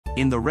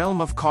In the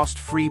realm of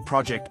cost-free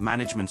project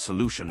management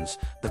solutions,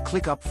 the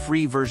ClickUp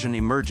free version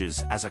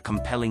emerges as a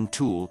compelling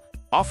tool,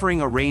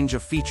 offering a range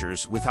of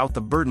features without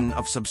the burden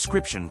of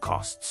subscription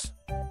costs.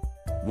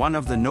 One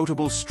of the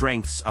notable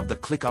strengths of the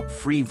ClickUp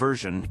free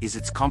version is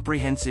its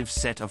comprehensive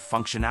set of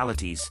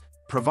functionalities,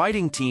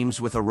 providing teams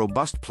with a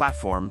robust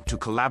platform to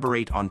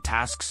collaborate on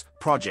tasks,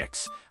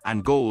 projects,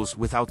 and goals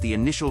without the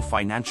initial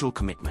financial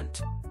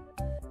commitment.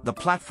 The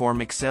platform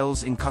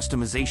excels in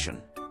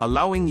customization,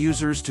 allowing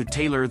users to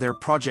tailor their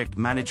project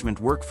management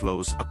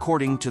workflows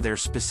according to their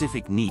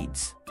specific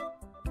needs.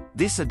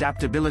 This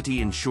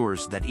adaptability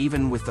ensures that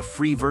even with the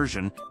free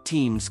version,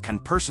 teams can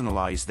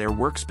personalize their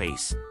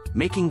workspace,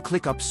 making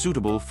ClickUp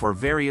suitable for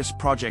various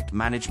project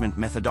management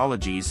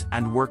methodologies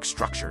and work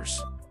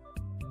structures.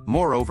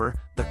 Moreover,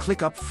 the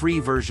ClickUp free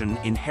version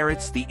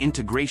inherits the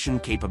integration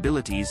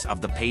capabilities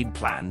of the paid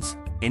plans,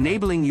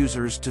 enabling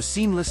users to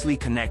seamlessly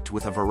connect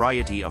with a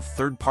variety of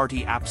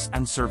third-party apps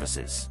and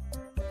services.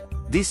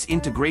 This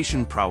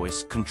integration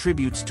prowess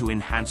contributes to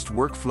enhanced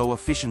workflow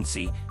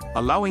efficiency,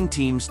 allowing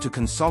teams to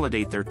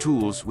consolidate their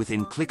tools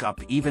within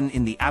ClickUp even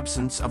in the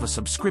absence of a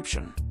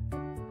subscription.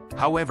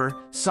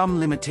 However, some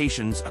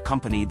limitations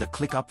accompany the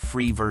ClickUp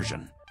free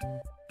version.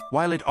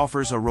 While it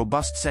offers a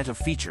robust set of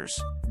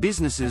features,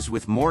 businesses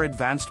with more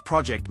advanced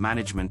project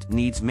management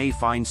needs may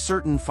find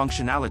certain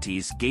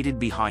functionalities gated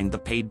behind the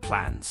paid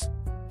plans.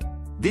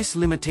 This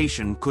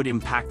limitation could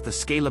impact the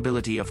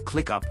scalability of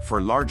ClickUp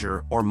for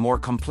larger or more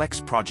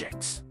complex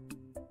projects.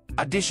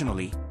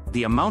 Additionally,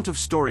 the amount of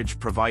storage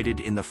provided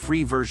in the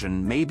free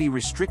version may be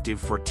restrictive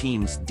for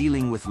teams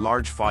dealing with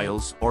large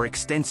files or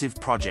extensive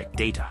project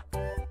data.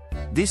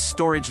 This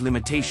storage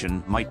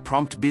limitation might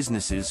prompt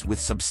businesses with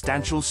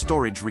substantial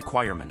storage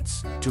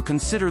requirements to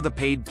consider the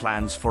paid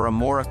plans for a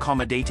more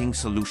accommodating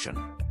solution.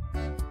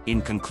 In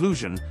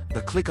conclusion,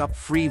 the ClickUp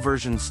free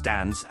version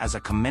stands as a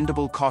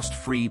commendable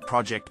cost-free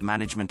project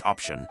management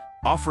option,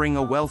 offering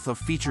a wealth of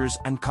features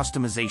and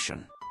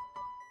customization.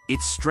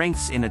 Its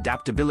strengths in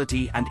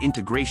adaptability and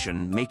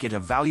integration make it a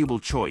valuable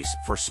choice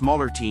for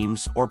smaller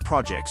teams or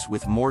projects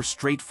with more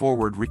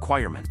straightforward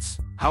requirements.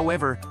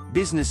 However,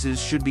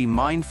 businesses should be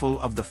mindful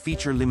of the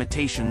feature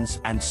limitations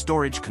and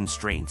storage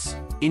constraints,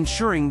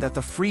 ensuring that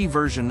the free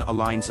version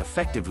aligns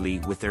effectively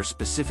with their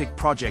specific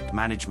project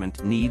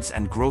management needs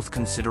and growth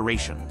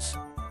considerations.